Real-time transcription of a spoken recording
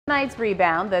Tonight's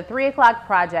Rebound, the 3 o'clock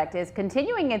project is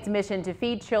continuing its mission to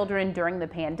feed children during the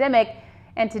pandemic,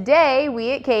 and today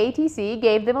we at KATC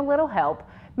gave them a little help.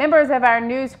 Members of our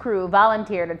news crew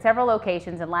volunteered at several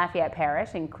locations in Lafayette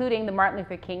Parish, including the Martin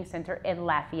Luther King Center in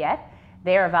Lafayette.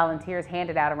 There, volunteers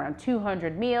handed out around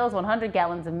 200 meals, 100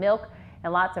 gallons of milk,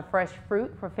 and lots of fresh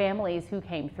fruit for families who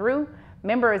came through.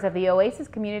 Members of the Oasis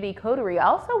Community Coterie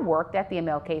also worked at the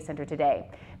MLK Center today.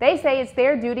 They say it's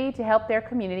their duty to help their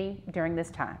community during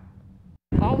this time.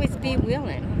 Always be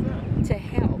willing to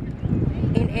help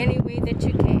in any way that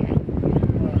you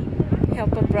can.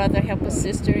 Help a brother, help a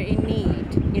sister in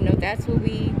need. You know, that's what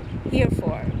we're here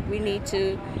for. We need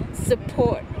to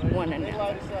support one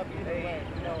another.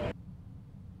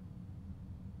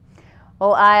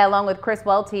 Well, I, along with Chris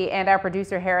Welty and our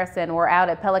producer Harrison, were out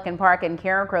at Pelican Park in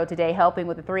Carencro today helping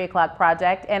with the 3 o'clock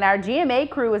project, and our GMA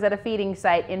crew was at a feeding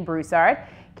site in Broussard.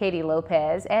 Katie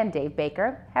Lopez and Dave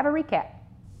Baker have a recap.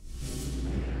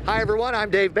 Hi everyone,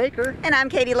 I'm Dave Baker. And I'm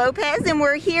Katie Lopez, and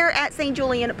we're here at St.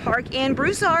 Julian Park in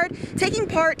Broussard taking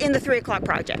part in the 3 o'clock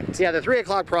project. Yeah, the 3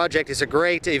 o'clock project is a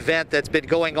great event that's been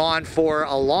going on for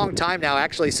a long time now.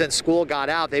 Actually, since school got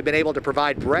out, they've been able to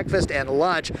provide breakfast and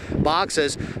lunch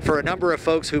boxes for a number of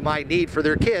folks who might need for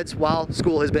their kids while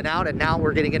school has been out, and now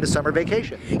we're getting into summer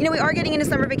vacation. You know, we are getting into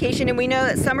summer vacation, and we know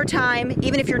that summertime,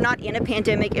 even if you're not in a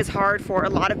pandemic, is hard for a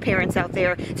lot of parents out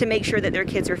there to make sure that their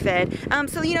kids are fed.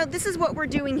 So, you know, this is what we're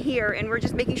doing here, and we're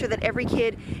just making sure that every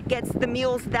kid gets the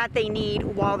meals that they need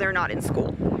while they're not in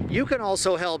school. You can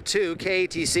also help too.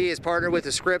 KATC is partnered with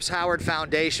the Scripps Howard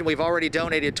Foundation. We've already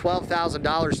donated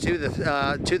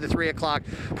 $12,000 to the 3 o'clock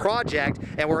project,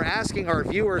 and we're asking our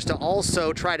viewers to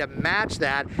also try to match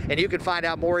that, and you can find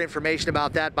out more information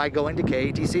about that by going to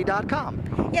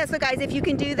katc.com. Yeah, so guys, if you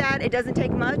can do that, it doesn't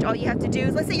take much. All you have to do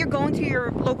is, let's say you're going to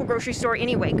your local grocery store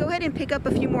anyway, go ahead and pick up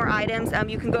a few more items.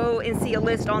 You can go and see a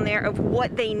list on there of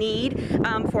what they need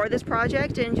for this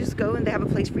project, and just go, and they have a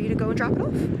place for you to go and drop it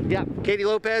off. Yeah, Katie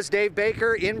Lopez, Dave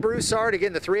Baker in Broussard.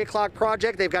 Again, the 3 o'clock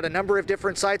project, they've got a number of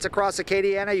different sites across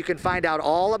Acadiana. You can find out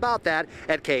all about that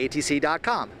at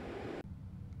katc.com.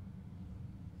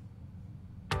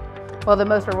 Well, the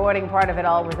most rewarding part of it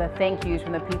all was the thank yous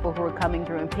from the people who are coming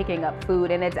through and picking up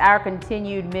food, and it's our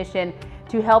continued mission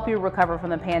to help you recover from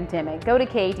the pandemic. Go to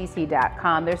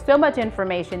katc.com. There's so much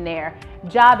information there,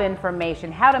 job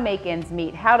information, how to make ends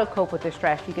meet, how to cope with the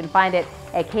stress. You can find it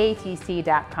at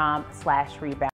katc.com/rebound.